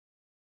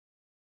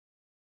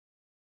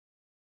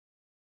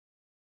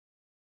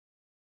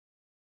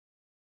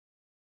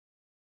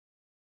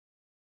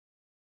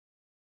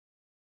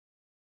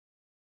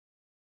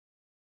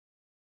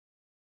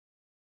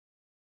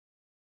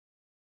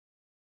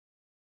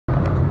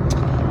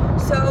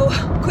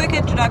quick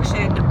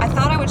introduction. I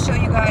thought I would show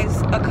you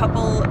guys a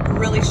couple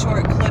really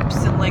short clips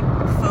and like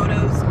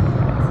photos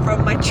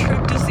from my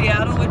trip to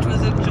Seattle, which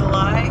was in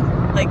July,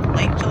 like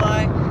late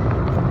July.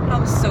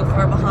 I'm so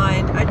far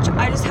behind. I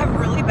just have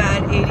really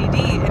bad ADD,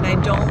 and I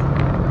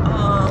don't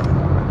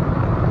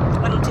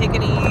take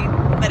any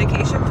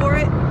medication for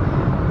it.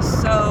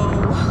 So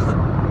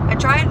I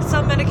tried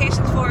some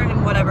medications for it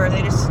and whatever. I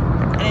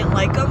didn't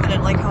like them. I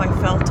didn't like how I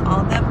felt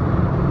on them.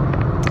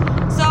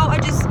 So I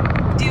just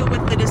deal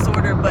with the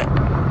disorder, but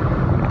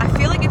I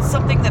feel like it's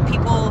something that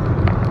people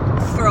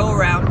throw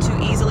around too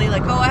easily.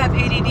 Like, oh, I have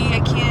ADD,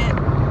 I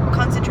can't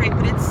concentrate,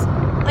 but it's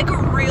like a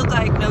real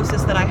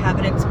diagnosis that I have,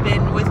 and it's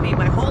been with me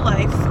my whole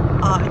life.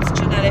 It's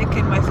genetic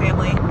in my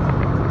family.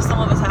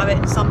 Some of us have it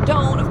and some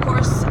don't. Of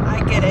course,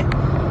 I get it.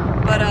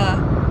 But,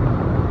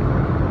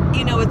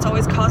 you know, it's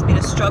always caused me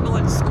to struggle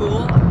in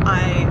school.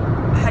 I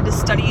had to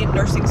study in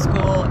nursing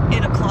school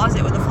in a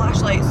closet with a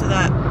flashlight, so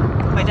that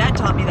my dad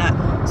taught me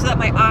that, so that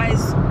my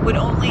eyes would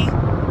only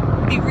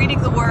be reading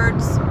the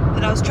words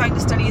that I was trying to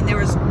study, and there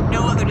was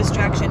no other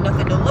distraction,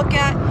 nothing to look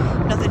at,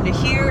 nothing to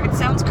hear. It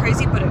sounds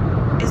crazy, but it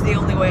is the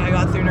only way I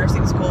got through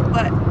nursing school.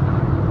 But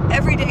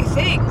everyday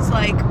things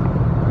like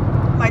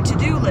my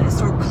to-do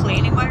list or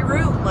cleaning my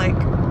room, like,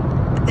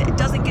 it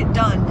doesn't get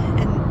done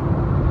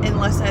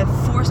unless I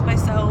force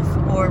myself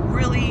or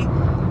really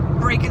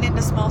break it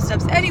into small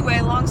steps. Anyway,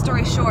 long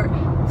story short,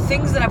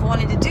 things that I've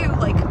wanted to do,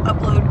 like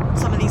upload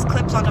some of these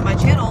clips onto my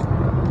channel,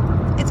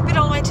 it's been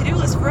on my to-do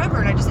list forever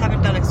and I just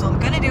haven't done it, so I'm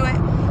gonna do it.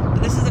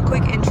 But this is a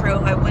quick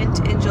intro. I went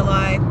in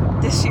July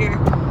this year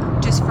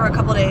just for a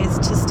couple days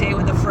to stay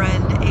with a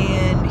friend,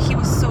 and he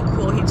was so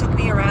cool. He took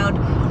me around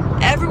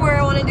everywhere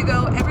I wanted to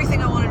go,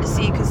 everything I wanted to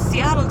see, because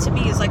Seattle to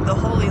me is like the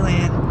Holy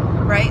Land,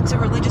 right? To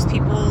religious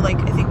people, like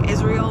I think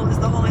Israel is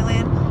the Holy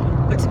Land,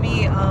 but to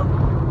me,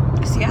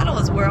 Seattle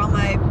is where all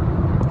my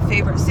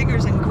favorite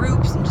singers and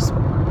groups and just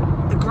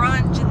the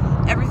grunge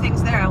and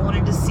everything's there. I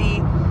wanted to see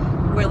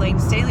where Layne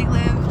Staley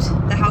lived,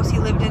 the house he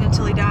lived in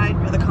until he died,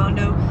 or the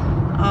condo.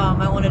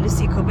 I wanted to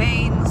see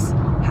Cobain's.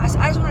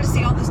 I just wanted to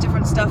see all this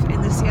different stuff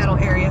in the Seattle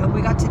area.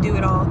 We got to do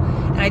it all,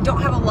 and I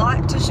don't have a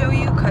lot to show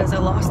you because I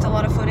lost a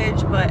lot of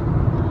footage, but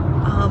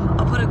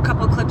I'll put a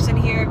couple clips in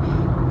here.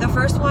 The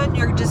first one,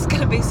 you're just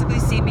gonna basically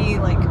see me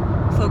like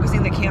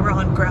focusing the camera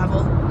on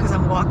gravel because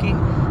I'm walking.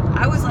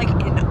 I was like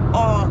in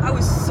awe. I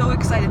was so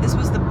excited. This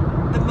was the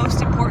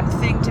most important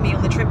thing to me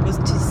on the trip, was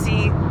to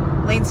see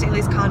Layne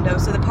Staley's condo.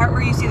 So the part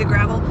where you see the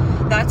gravel,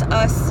 that's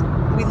us.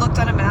 We looked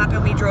on a map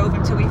and we drove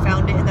until we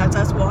found it, and that's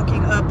us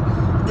walking up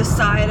the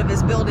side of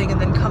his building and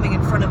then coming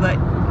in front of it.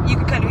 You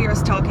can kind of hear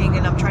us talking,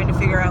 and I'm trying to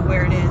figure out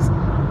where it is.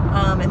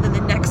 And then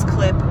the next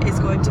clip is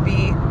going to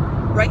be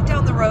right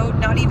down the road,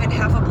 not even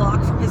half a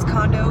block from his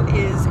condo,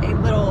 is a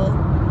little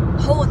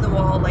hole in the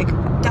wall, like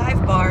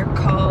dive bar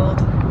called,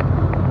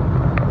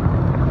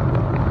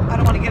 I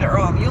don't want to get it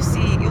wrong. You'll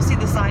see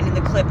the sign in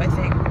the clip, I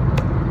think.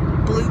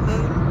 Blue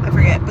Moon, I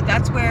forget, but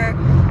that's where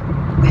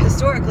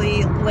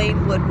historically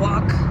Layne would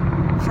walk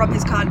from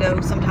his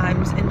condo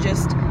sometimes and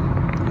just,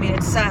 I mean,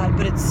 it's sad,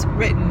 but it's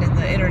written in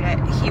the internet.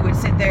 He would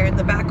sit there in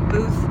the back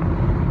booth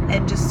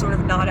and just sort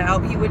of nod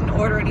out. He wouldn't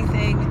order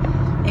anything,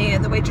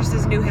 and the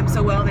waitresses knew him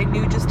so well, they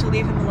knew just to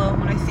leave him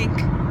alone. And I think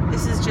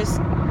this is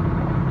just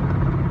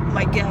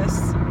my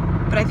guess,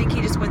 but I think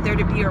he just went there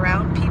to be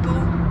around people.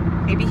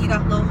 Maybe he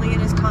got lonely in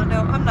his condo,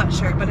 I'm not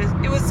sure, but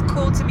it was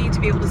cool to me to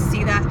be able to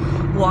see that,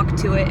 walk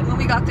to it. And when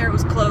we got there, it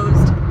was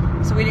closed,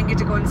 so we didn't get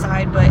to go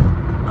inside, but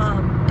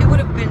it would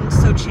have been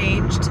so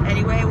changed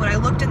anyway. When I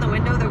looked in the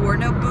window, there were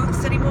no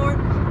booths anymore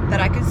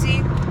that I could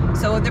see,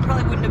 so there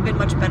probably wouldn't have been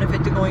much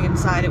benefit to going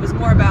inside. It was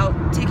more about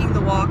taking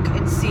the walk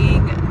and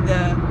seeing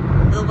the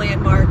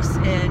landmarks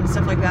and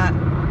stuff like that.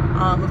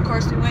 Of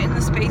course, we went in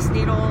the Space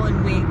Needle,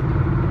 and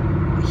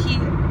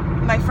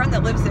my friend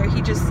that lives there,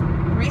 he just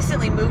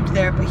recently moved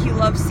there, but he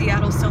loves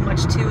Seattle so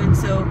much too, and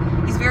so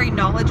he's very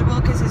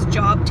knowledgeable because his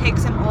job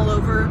takes him all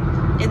over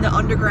in the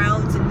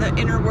undergrounds and the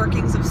inner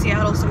workings of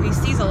Seattle, so he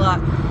sees a lot.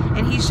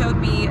 And he showed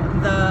me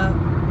the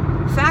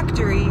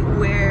factory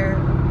where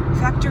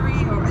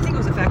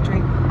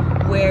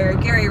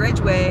Gary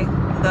Ridgway,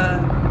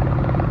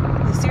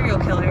 the serial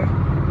killer,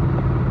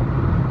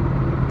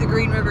 the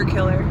Green River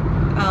Killer,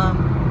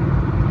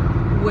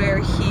 where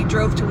he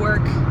drove to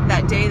work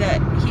that day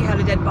that he had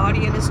a dead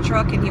body in his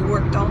truck, and he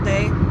worked all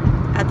day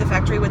at the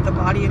factory with the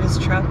body in his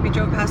truck. We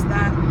drove past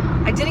that.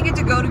 I didn't get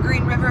to go to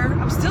Green River.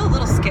 I'm still a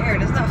little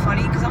scared. Isn't that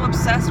funny? Because I'm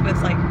obsessed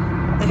with like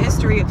the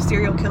history of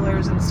serial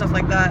killers and stuff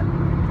like that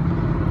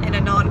in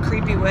a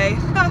non-creepy way.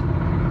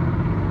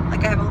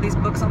 Like I have all these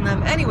books on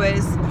them.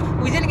 Anyways,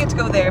 we didn't get to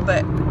go there,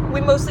 but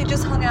we mostly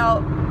just hung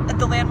out at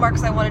the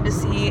landmarks I wanted to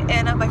see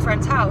and at my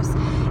friend's house.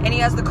 And he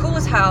has the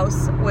coolest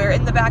house where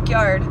in the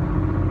backyard,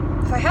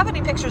 if I have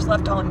any pictures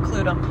left, I'll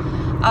include them.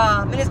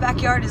 In his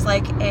backyard is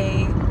like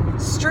a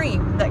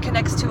stream that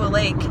connects to a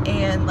lake,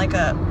 and like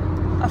a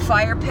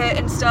fire pit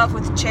and stuff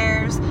with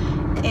chairs,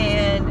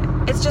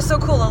 and it's just so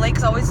cool. The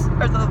lake's always,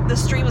 or the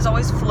stream is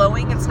always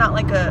flowing. It's not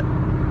like a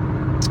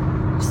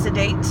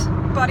sedate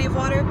body of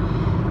water.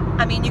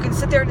 I mean, you can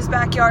sit there in his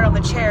backyard on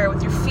the chair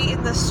with your feet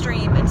in the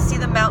stream and see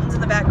the mountains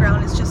in the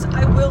background. It's just,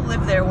 I will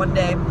live there one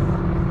day.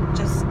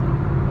 Just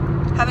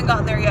haven't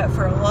gotten there yet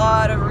for a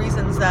lot of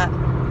reasons that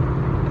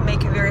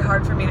make it very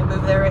hard for me to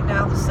move there right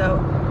now. So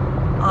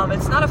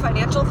it's not a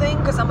financial thing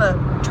because I'm a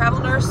travel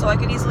nurse, so I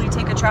could easily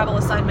take a travel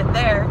assignment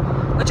there,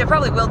 which I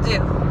probably will do.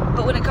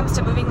 But when it comes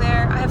to moving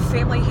there, I have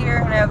family here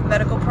and I have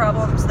medical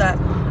problems that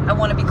I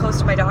want to be close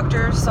to my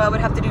doctors, so I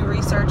would have to do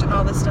research and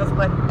all this stuff.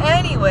 But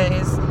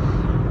anyways,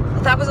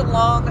 that was a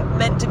long,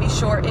 meant to be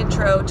short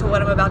intro to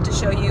what I'm about to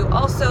show you.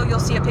 Also, you'll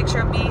see a picture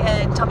of me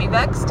and Tummy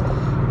Vext.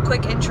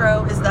 Quick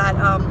intro is that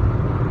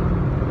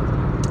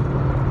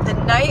the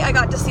night I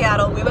got to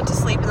Seattle, we went to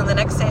sleep, and then the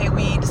next day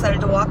we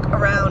decided to walk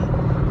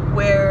around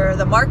where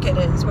the market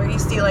is, where you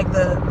see like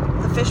the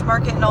fish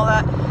market and all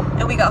that.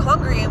 And we got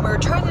hungry and we were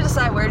trying to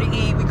decide where to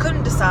eat. We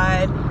couldn't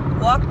decide.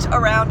 Walked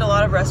around a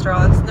lot of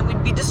restaurants, and then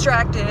we'd be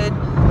distracted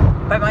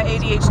by my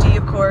ADHD,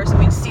 of course, and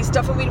we'd see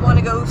stuff and we'd want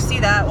to go see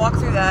that, walk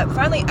through that.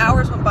 Finally,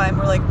 hours went by and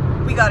we're like,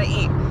 we gotta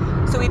eat.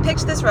 So we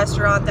picked this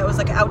restaurant that was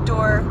like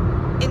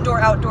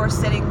indoor-outdoor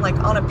sitting like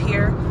on a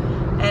pier,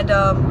 and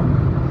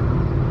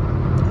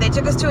they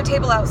took us to a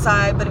table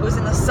outside, but it was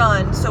in the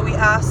sun, so we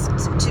asked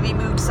to be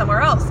moved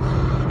somewhere else.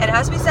 And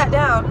as we sat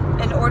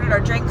down and ordered our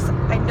drinks,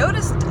 I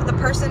noticed the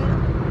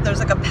person, there's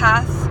like a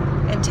path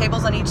and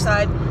tables on each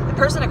side. The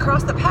person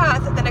across the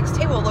path at the next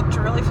table looked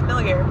really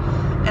familiar.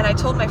 And I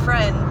told my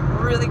friend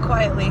really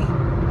quietly,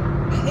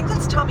 I think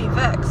that's Tommy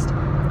Vext.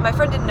 My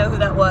friend didn't know who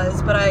that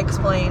was, but I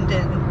explained,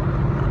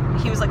 and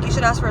he was like, you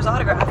should ask for his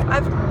autograph.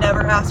 I've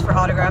never asked for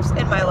autographs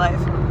in my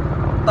life,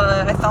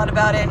 but I thought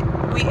about it.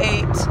 We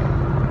ate.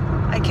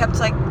 I kept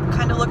like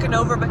kind of looking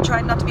over, but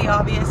trying not to be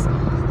obvious.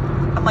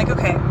 I'm like,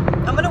 okay,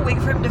 I'm gonna wait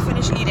for him to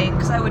finish eating,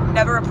 because I would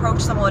never approach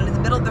someone in the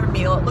middle of their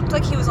meal. It looked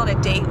like he was on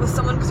a date with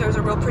someone, because there was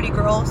a real pretty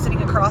girl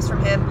sitting across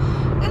from him.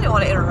 I didn't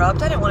want to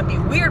interrupt. I didn't want to be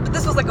weird, but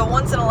this was like a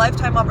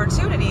once-in-a-lifetime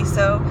opportunity,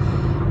 so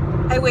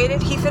I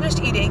waited. He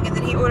finished eating, and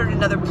then he ordered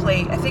another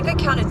plate. I think I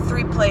counted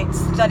 3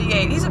 plates that he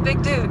ate. He's a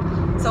big dude.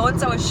 So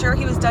once I was sure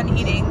he was done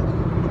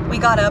eating, we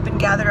got up and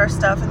gathered our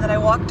stuff, and then I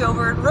walked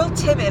over, real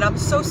timid. I'm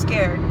so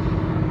scared.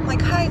 I'm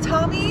like, hi,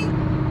 Tommy.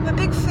 I'm a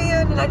big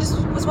fan, and I just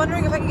was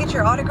wondering if I could get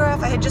your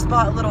autograph. I had just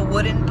bought a little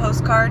wooden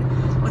postcard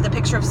with a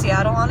picture of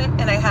Seattle on it,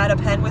 and I had a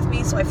pen with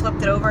me, so I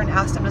flipped it over and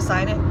asked him to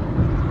sign it.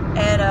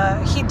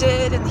 And he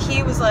did, and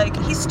he was like,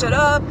 he stood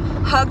up,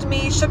 hugged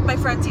me, shook my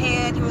friend's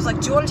hand. He was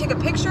like, do you want to take a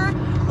picture?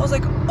 I was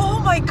like,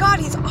 oh my God,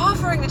 he's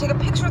offering to take a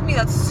picture with me.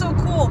 That's so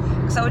cool,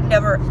 because I would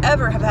never,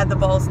 ever have had the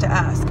balls to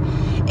ask.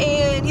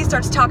 And he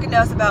starts talking to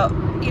us about,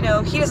 you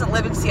know, he doesn't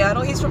live in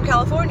Seattle. He's from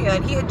California,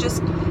 and he had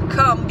just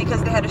come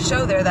because they had a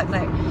show there that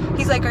night.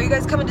 He's like, are you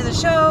guys coming to the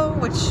show?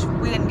 Which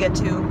we didn't get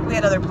to. We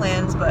had other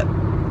plans, but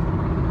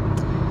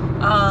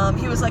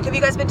he was like, have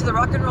you guys been to the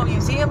Rock and Roll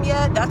Museum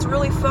yet? That's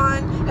really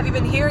fun. Have you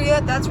been here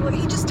yet? That's really,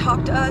 he just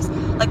talked to us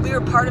like we were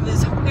part of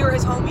his, we were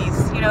his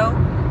homies, you know?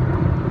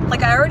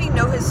 Like, I already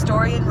know his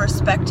story and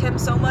respect him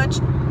so much,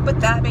 but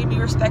that made me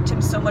respect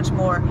him so much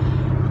more.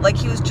 Like,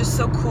 he was just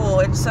so cool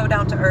and so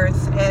down to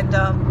earth, and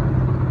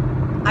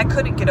I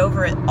couldn't get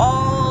over it.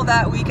 All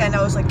that weekend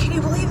I was like, can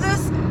you believe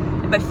this?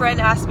 And my friend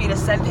asked me to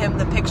send him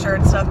the picture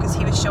and stuff because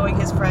he was showing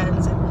his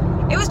friends,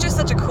 and it was just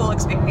such a cool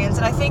experience.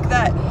 And I think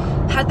that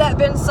had that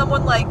been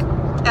someone like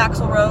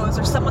Axl Rose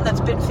or someone that's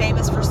been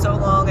famous for so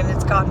long and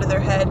it's gotten to their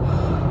head,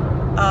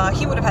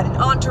 he would have had an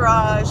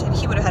entourage and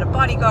he would have had a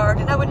bodyguard,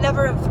 and I would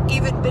never have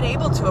even been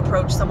able to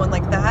approach someone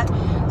like that.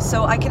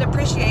 So I can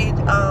appreciate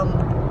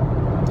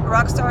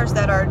rock stars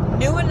that are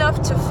new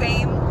enough to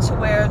fame to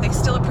where they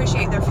still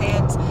appreciate their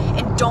fans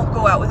and don't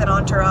go out with an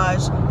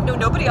entourage. You know,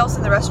 nobody else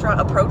in the restaurant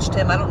approached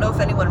him. I don't know if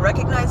anyone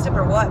recognized him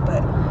or what,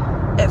 but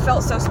it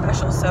felt so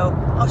special. So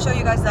I'll show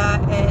you guys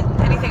that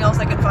and anything else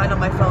I can find on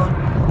my phone.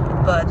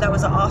 But that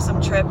was an awesome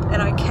trip,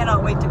 and I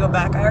cannot wait to go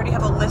back. I already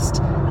have a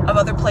list of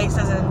other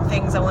places and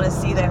things I want to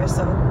see there,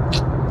 so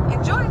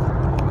enjoy!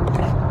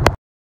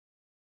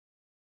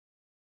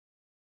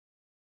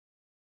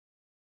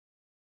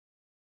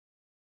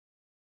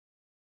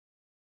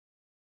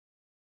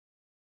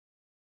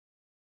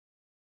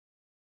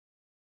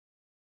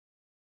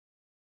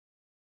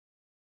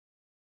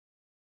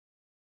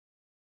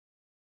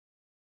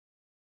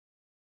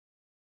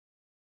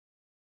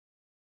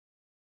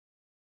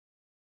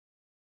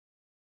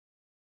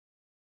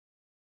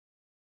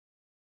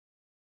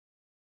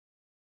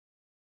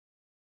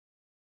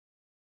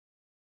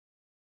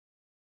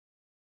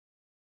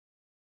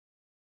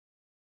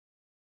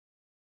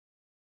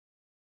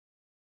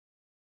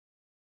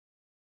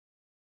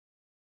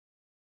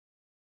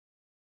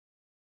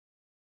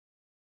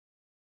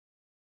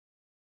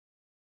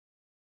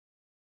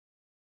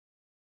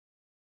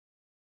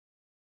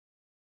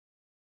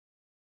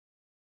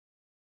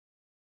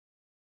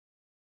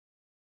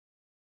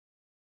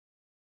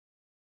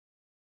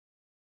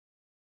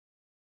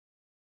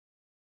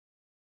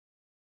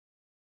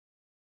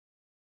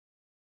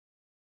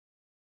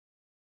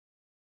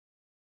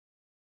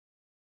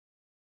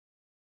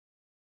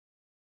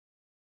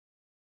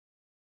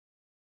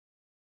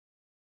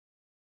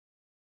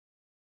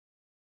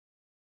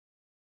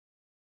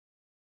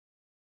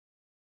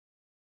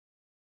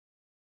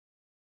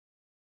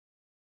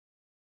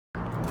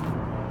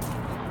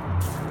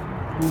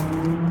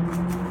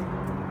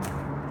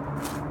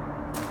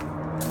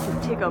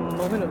 Just take a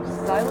moment of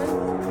silence.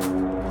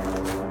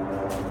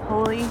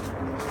 Holy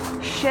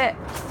shit.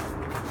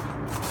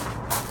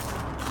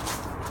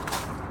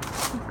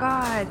 Oh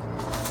God.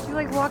 You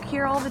like walk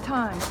here all the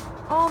time.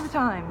 All the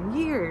time.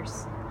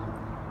 Years.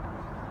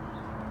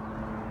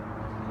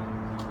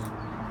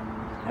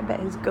 I bet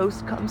his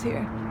ghost comes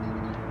here.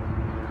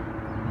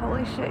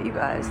 Holy shit, you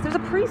guys. There's a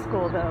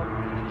preschool though.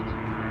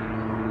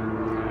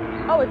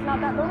 Oh, it's not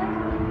that building?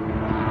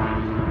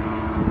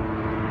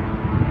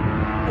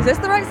 Is this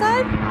the right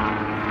side?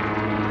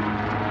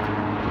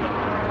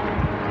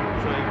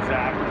 So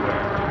exactly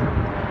where?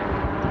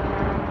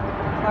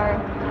 Sorry.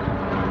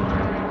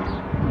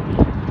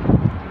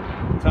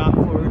 Top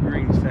floor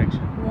green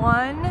section.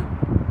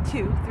 1,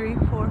 2, 3,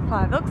 4,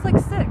 5. It looks like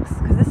 6,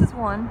 because this is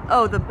 1.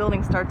 Oh, the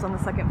building starts on the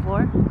second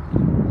floor. 2,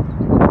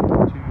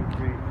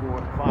 3,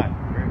 4, 5.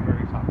 Very,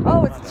 very top.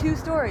 Oh, it's 2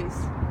 stories.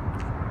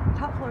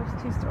 Top floor is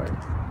 2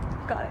 stories.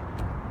 Got it.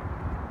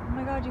 Oh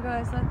my God, you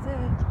guys, that's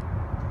it.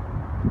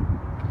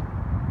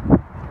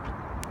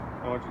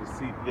 I want you to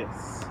see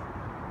this.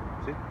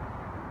 See?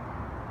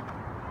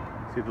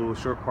 See the little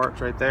short parts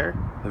right there?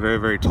 The very,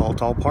 very tall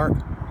part?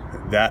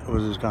 That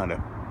was his condo.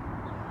 Oh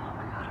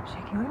my God, I'm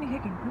shaking. Look at me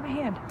kicking. Look at my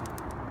hand.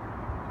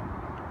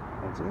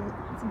 That's it.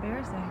 It's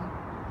embarrassing.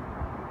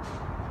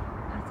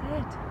 That's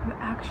it. I'm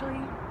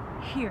actually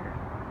here.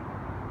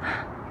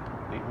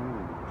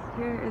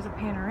 Here is a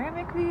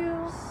panoramic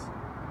view.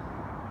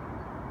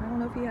 I don't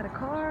know if he had a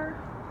car.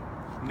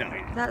 No.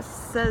 That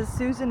says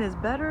Susan is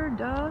better,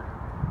 duh.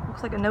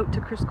 Looks like a note to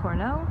Chris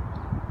Cornell.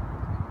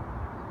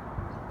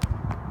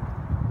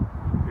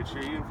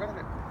 Picture you in front of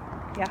it.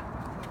 Yeah.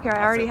 Here,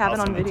 I already have it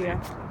on I'll send video. to you.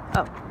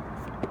 Oh.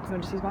 You want to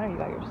just use mine or you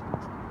got yours?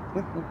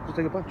 Yeah, just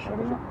take a bunch.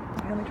 Whatever you want.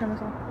 Okay, let me turn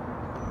this off.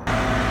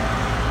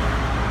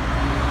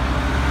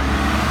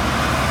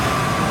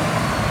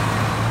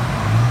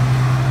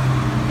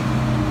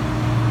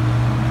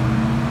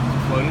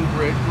 Floating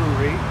bridge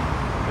brewery.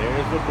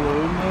 There's the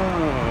blue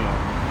moon.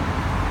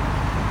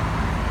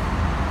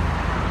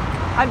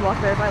 I'd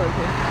walk there if I lived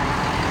here.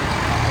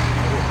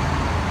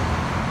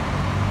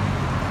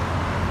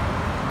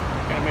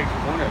 Kinda makes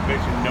you wonder, I bet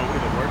you nobody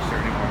that works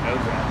there anymore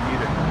knows that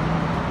either.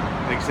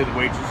 Like I said, the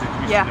waitresses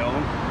used Yeah. to know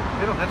them.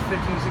 They don't, that's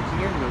 15, 16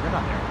 years ago, they're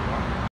not there.